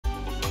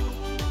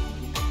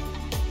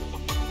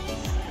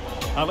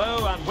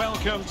Hello and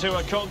welcome to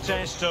a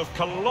contest of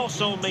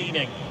colossal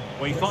meaning.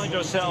 We find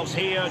ourselves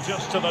here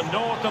just to the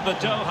north of the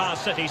Doha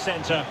city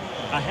centre,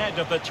 ahead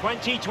of the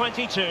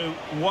 2022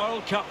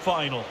 World Cup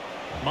final.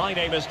 My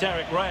name is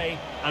Derek Ray,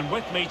 and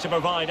with me to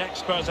provide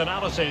expert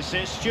analysis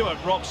is Stuart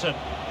Robson.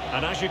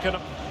 And as you can...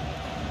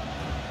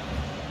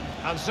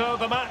 And so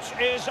the match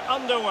is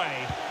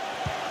underway.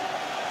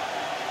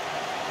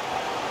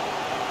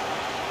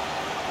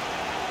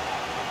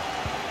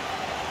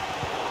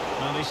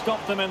 And he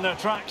stopped them in their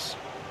tracks.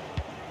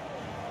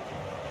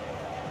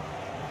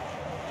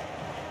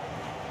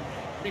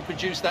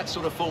 Reproduce that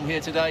sort of form here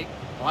today?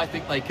 I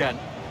think they can.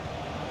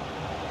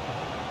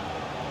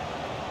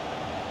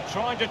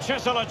 Trying to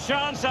chisel a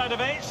chance out of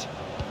it.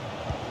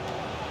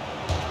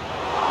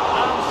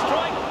 And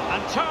strike,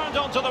 and turned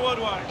onto the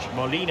woodwork.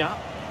 Molina.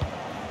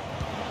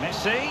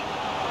 Messi.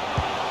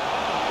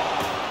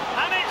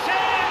 And it's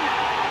in!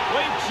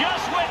 We've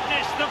just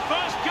witnessed the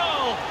first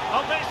goal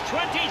of this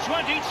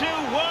 2022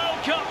 World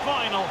Cup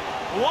final.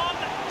 One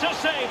to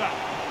savour.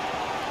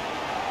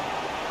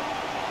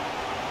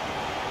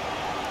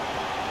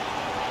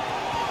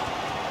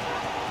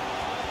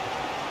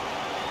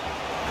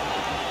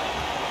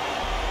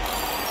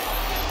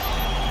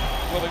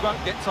 Well, we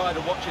won't get tired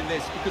of watching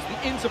this because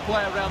the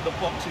interplay around the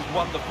box is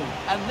wonderful.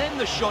 And then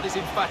the shot is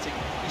emphatic.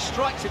 He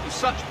strikes it with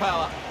such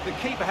power, the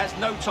keeper has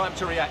no time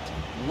to react.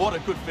 What a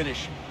good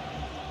finish.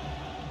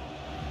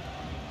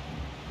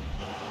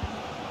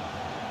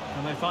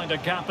 And they find a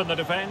gap in the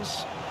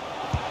defence.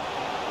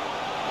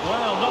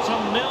 Well, not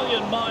a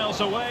million miles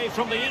away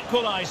from the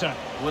equaliser.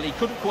 Well, he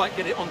couldn't quite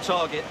get it on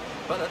target,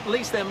 but at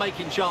least they're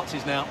making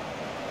chances now.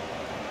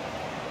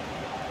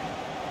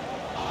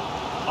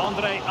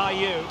 Andre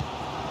Ayew.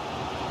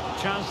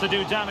 Chance to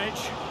do damage.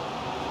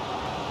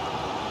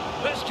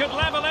 This could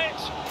level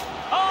it.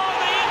 Oh,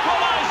 the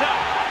equaliser!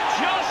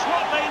 Just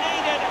what they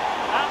needed,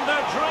 and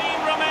their dream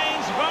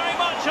remains very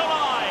much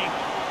alive.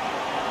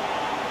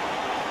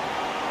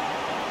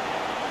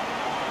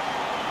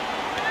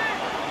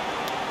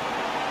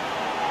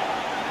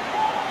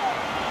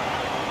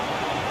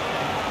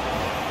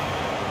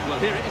 Well,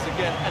 here it is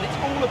again, and it's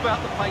all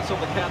about the pace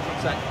on the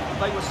counter-attack.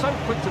 They were so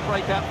quick to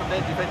break out from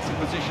their defensive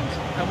positions,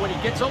 and when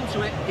he gets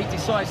onto it, he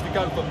decides to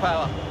go for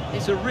power.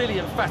 It's a really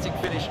emphatic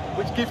finish,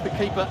 which gives the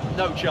keeper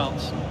no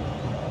chance.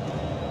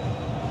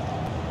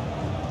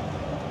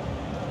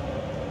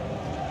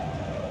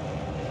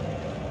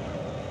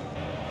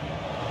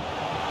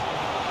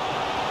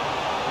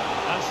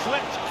 And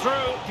slipped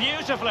through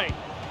beautifully.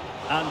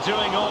 And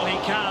doing all he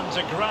can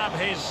to grab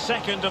his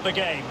second of the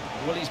game.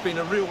 Well, he's been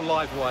a real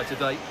live wire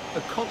today,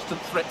 a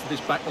constant threat to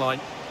this back line.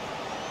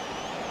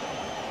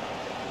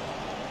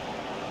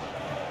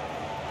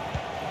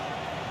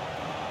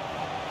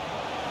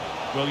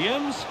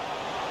 Williams.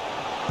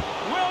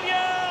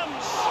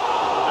 Williams!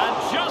 And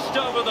just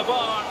over the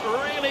bar,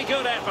 really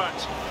good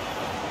effort.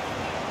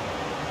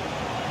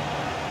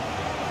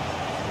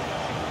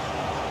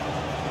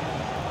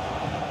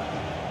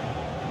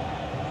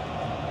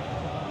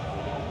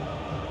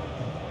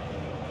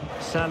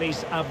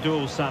 Salis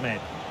Abdul Samed.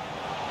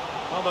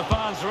 Well, the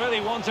fans really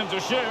want him to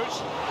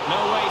shoot.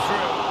 No way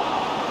through.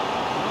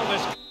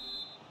 Well,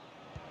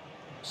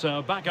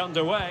 So back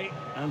underway,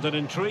 and an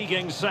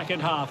intriguing second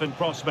half in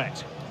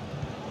prospect.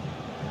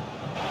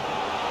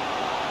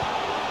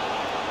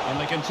 And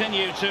they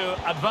continue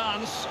to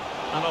advance,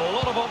 and a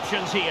lot of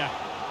options here.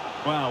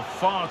 Well,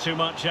 far too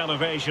much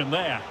elevation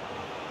there.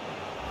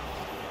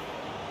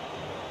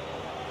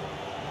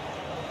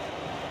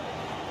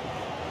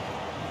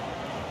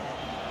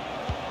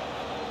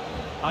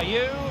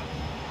 Ayew.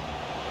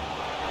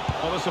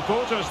 Well, the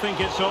supporters think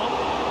it's on,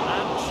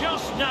 and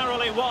just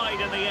narrowly wide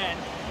in the end.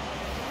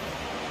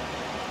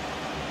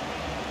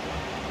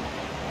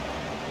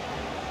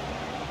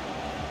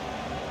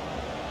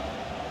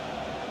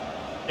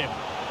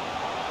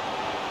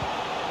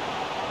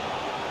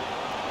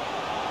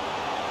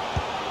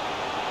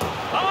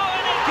 Oh,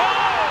 and it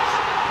goes!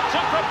 To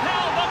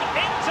propel them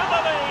into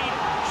the lead.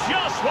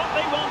 Just what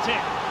they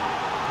wanted.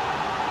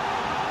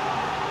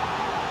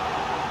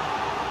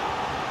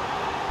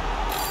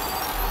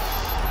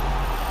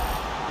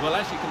 Well,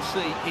 as you can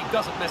see, he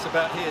doesn't mess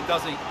about here,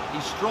 does he?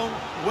 He's strong,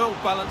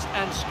 well-balanced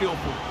and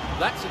skillful.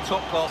 That's a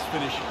top-class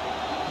finish.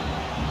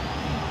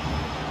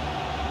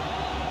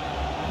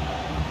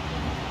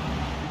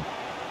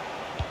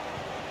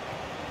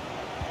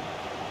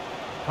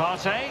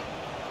 Partey.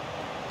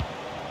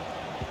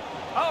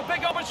 Oh,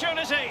 big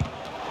opportunity.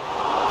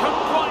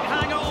 Couldn't quite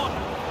hang on.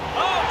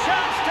 Oh,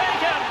 chance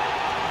taken.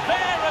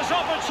 There is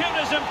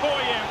opportunism for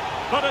you,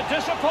 but a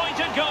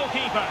disappointed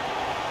goalkeeper.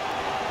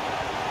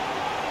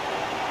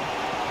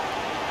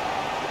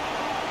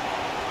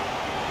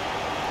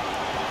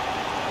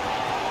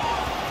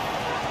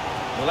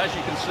 Well, as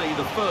you can see,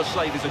 the first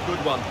save is a good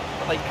one,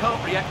 but they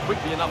can't react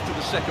quickly enough to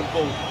the second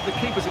ball. The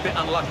keeper's a bit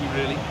unlucky,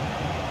 really.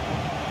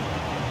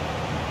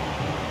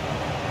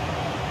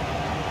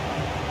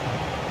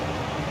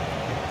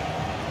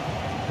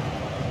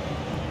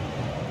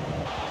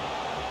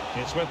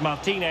 It's with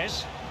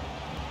Martinez.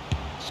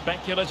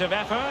 Speculative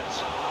effort.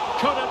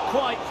 Couldn't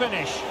quite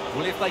finish.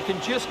 Well, if they can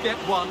just get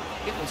one,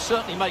 it will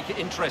certainly make it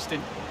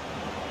interesting.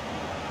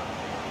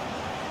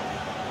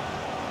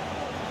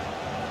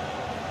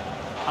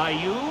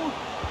 Ayew.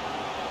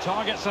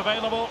 Targets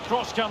available.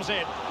 Cross comes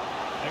in.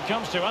 It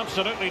comes to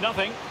absolutely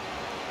nothing.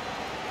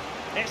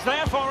 It's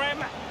there for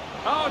him.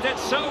 Oh, did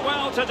so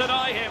well to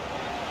deny him.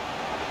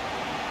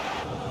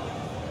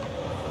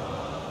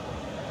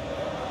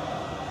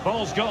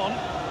 Ball's gone.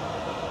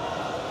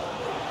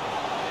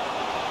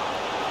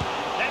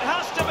 It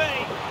has to be.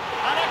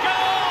 And a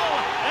goal!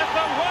 If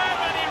there were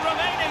any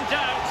remaining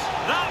doubts,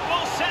 that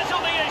will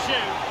settle the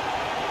issue.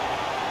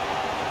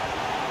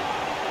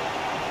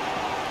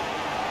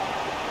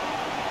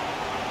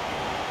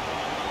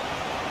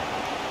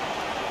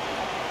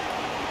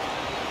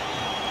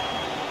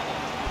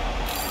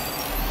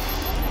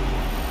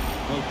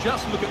 Well,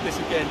 just look at this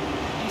again.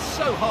 He's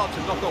so hard to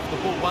knock off the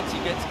ball once he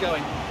gets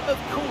going. Of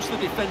course the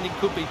defending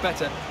could be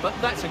better, but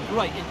that's a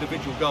great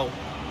individual goal.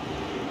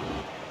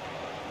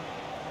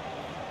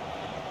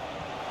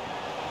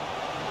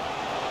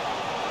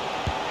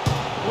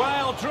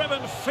 Well,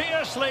 driven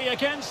fiercely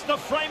against the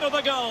frame of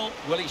the goal.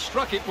 Well, he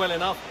struck it well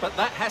enough, but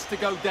that has to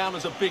go down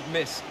as a big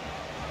miss.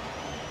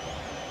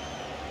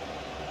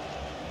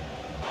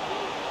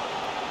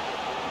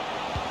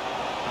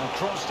 And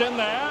crossed in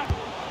there.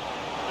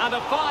 And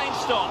a fine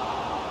stop.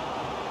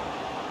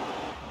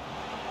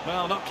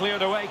 Well, not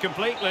cleared away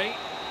completely.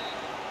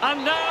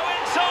 And now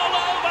it's all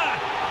over.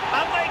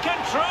 And they can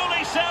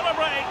truly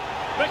celebrate.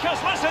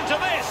 Because listen to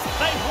this,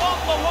 they've won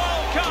the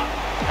World Cup.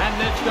 And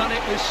they've done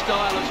it with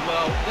style as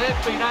well.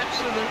 They've been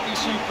absolutely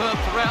superb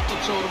throughout the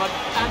tournament,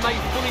 and they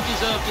fully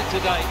deserved it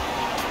today.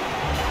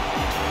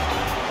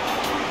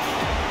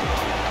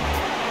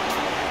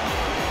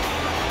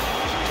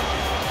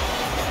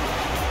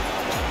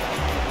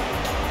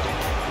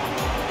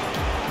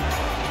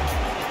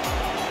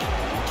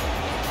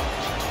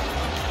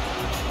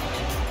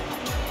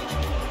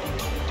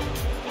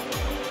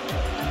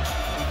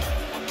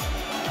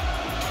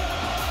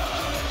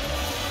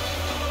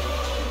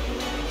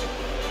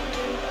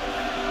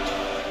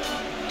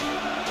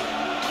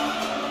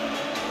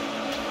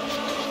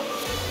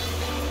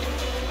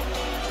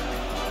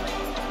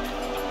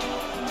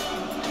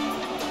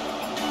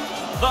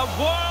 The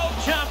world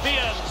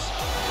champions.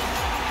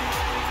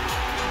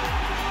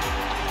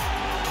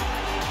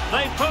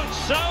 They put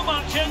so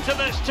much into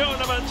this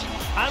tournament,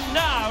 and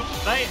now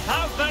they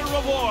have their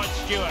reward,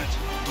 Stuart.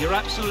 You're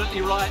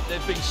absolutely right.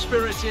 They've been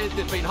spirited,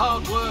 they've been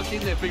hard-working,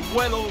 they've been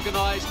well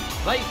organised.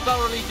 They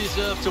thoroughly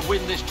deserve to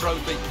win this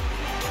trophy.